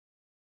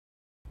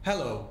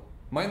Hello,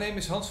 my name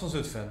is Hans van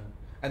Zutphen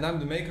and I'm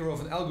the maker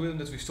of an algorithm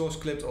that restores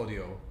clipped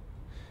audio.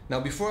 Now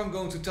before I'm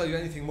going to tell you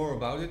anything more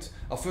about it,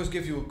 I'll first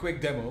give you a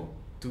quick demo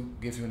to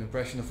give you an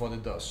impression of what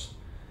it does.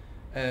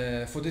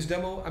 For this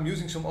demo I'm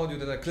using some audio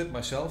that I clipped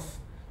myself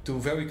to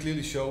very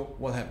clearly show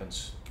what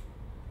happens.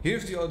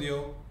 Here's the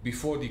audio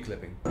before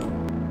declipping.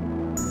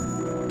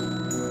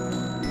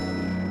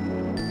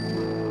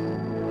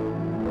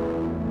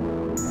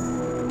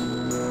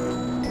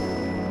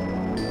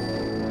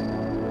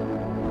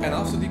 And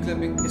after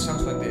declipping, it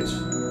sounds like this.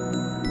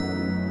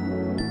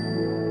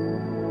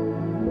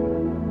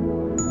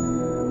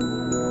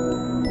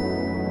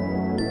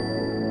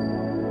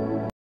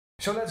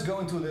 So let's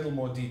go into a little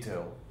more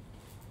detail.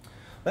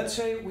 Let's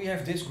say we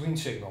have this green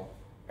signal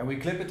and we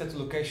clip it at the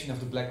location of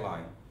the black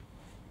line.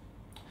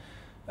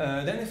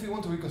 Then if we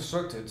want to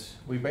reconstruct it,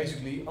 we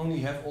basically only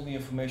have all the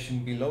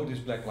information below this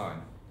black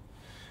line.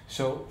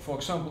 So for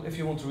example, if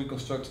you want to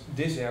reconstruct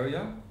this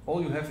area,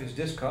 all you have is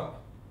this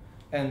cup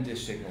and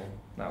this signal.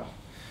 Now,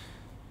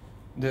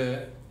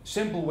 the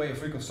simple way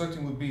of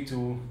reconstructing would be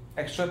to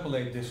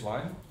extrapolate this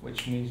line,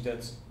 which means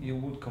that you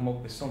would come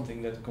up with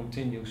something that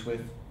continues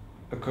with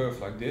a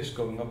curve like this,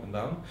 going up and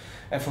down.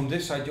 And from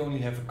this side you only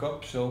have a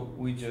cup, so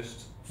we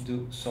just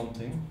do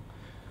something.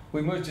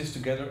 We merge this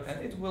together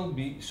and it will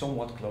be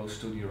somewhat close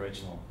to the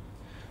original.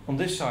 On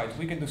this side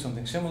we can do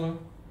something similar.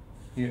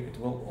 Here it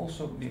will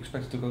also be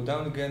expected to go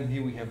down again.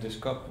 Here we have this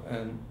cup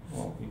and,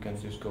 well, you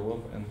can just go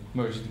up and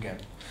merge it again.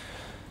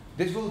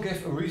 This will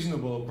give a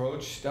reasonable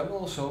approach that will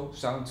also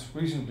sound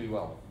reasonably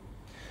well.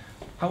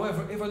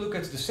 However, if I look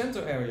at the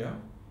center area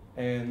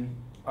and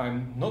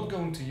I'm not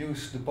going to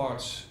use the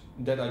parts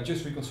that I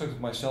just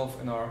reconstructed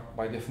myself and are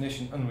by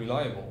definition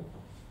unreliable,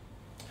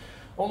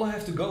 all I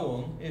have to go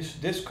on is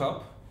this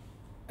cup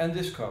and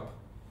this cup.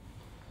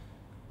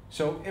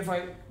 So if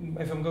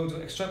I'm going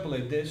to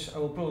extrapolate this, I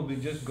will probably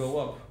just go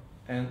up,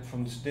 and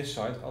from this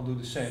side I'll do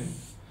the same.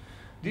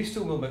 These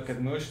two will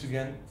get merged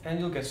again and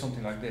you'll get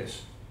something like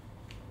this.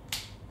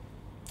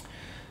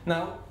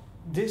 Now,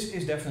 this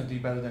is definitely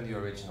better than the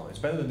original. It's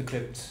better than the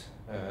clipped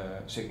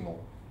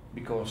signal,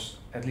 because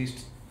at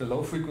least the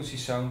low frequency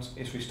sound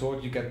is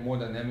restored, you get more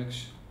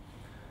dynamics.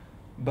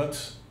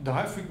 But the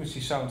high frequency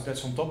sound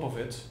that's on top of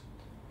it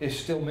is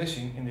still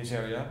missing in this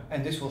area,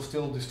 and this will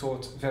still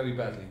distort very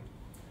badly.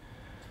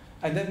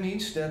 And that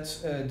means that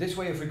this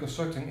way of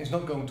reconstructing is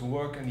not going to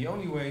work, and the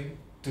only way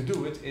to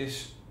do it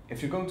is,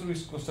 if you're going to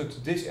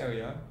reconstruct this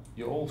area,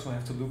 you also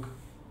have to look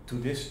to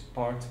this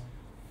part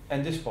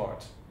and this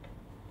part.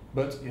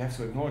 But you have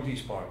to ignore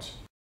these parts.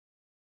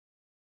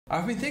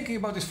 I've been thinking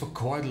about this for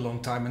quite a long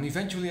time, and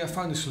eventually I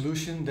found a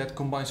solution that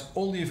combines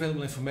all the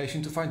available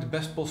information to find the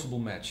best possible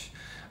match.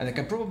 And I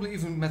can probably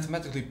even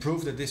mathematically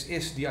prove that this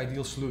is the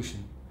ideal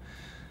solution.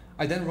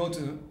 I then wrote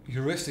a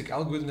heuristic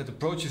algorithm that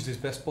approaches this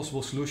best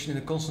possible solution in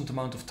a constant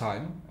amount of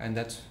time, and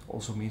that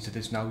also means that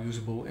it's now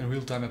usable in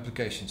real-time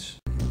applications.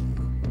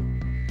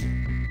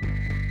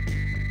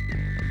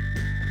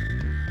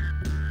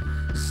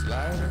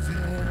 Sleight of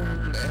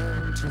hand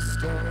and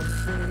twist of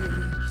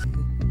fate.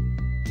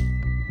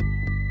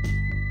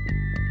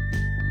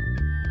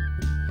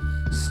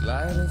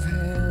 Sleight of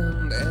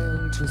hand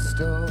and twist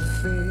of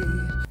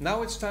fate.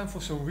 Now it's time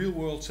for some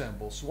real-world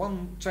samples.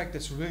 One track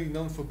that's really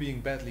known for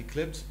being badly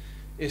clipped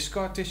is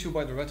Scar Tissue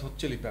by the Red Hot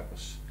Chili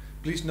Peppers.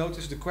 Please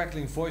notice the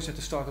crackling voice at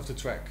the start of the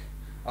track.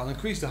 I'll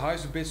increase the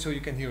highs a bit so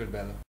you can hear it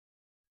better.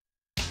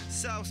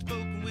 Soft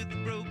spoken with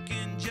a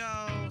broken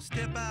jaw.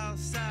 Step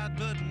outside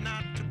but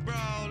not to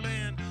brawl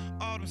in.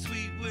 Autumn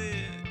sweet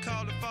wind,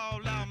 call it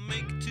fall. I'll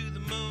make it to the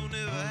moon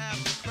if I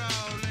have to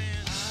crawl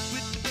in.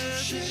 With the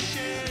birds that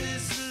share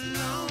this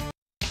alone.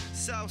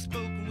 Soft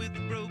spoken with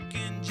a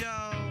broken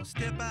jaw.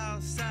 Step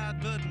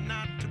outside but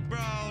not to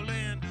brawl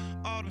in.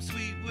 Autumn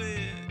sweet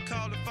wind,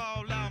 call it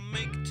fall. I'll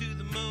make it to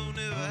the moon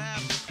if I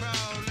have to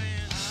crawl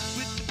in.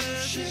 With the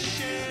birds that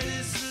share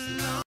this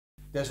alone.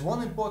 There's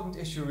one important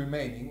issue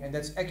remaining, and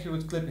that's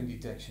accurate clipping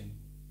detection.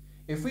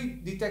 If we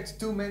detect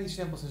too many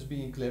samples as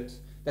being clipped,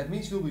 that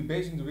means we'll be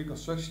basing the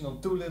reconstruction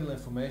on too little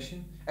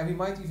information, and we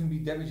might even be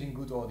damaging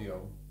good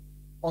audio.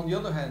 On the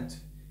other hand,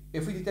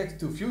 if we detect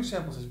too few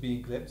samples as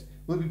being clipped,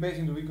 we'll be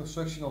basing the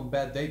reconstruction on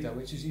bad data,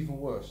 which is even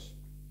worse.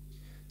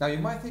 Now you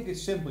might think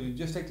it's simple, you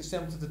just take the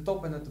samples at the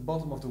top and at the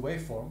bottom of the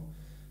waveform,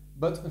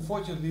 but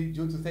unfortunately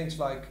due to things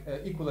like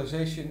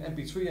equalization,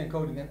 MP3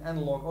 encoding and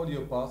analog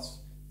audio paths,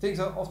 things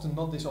are often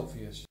not this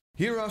obvious.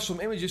 Here are some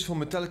images from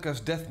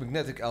Metallica's Death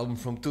Magnetic album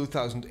from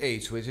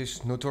 2008, which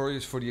is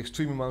notorious for the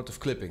extreme amount of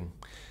clipping.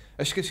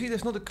 As you can see,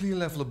 there's not a clear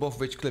level above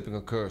which clipping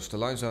occurs. The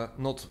lines are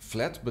not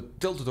flat, but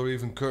tilted or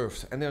even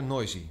curved, and they're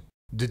noisy.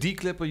 The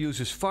Declipper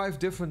uses 5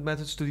 different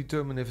methods to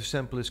determine if a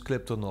sample is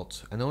clipped or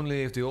not, and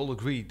only if they all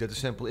agree that the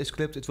sample is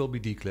clipped, it will be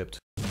declipped.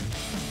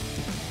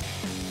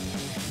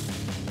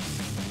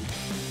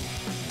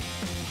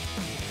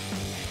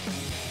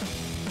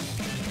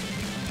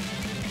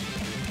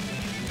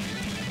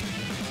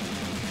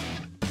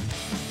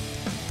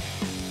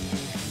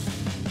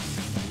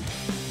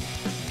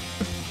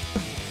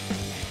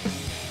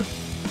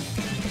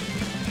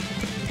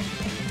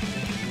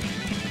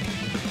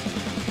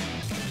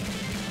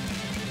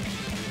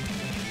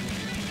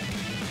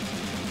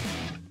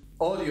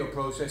 Audio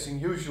processing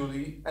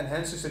usually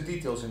enhances the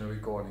details in a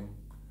recording.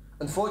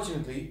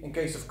 Unfortunately, in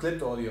case of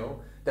clipped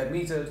audio, that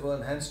means that it will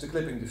enhance the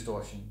clipping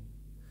distortion.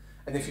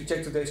 And if you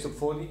check today's top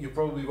 40, you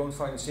probably won't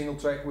find a single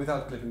track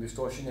without clipping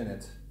distortion in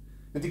it.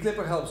 The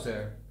Declipper helps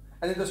there.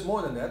 And it does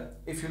more than that.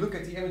 If you look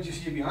at the images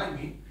here behind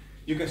me,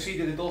 you can see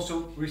that it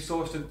also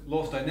restores the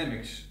loss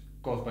dynamics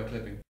caused by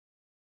clipping.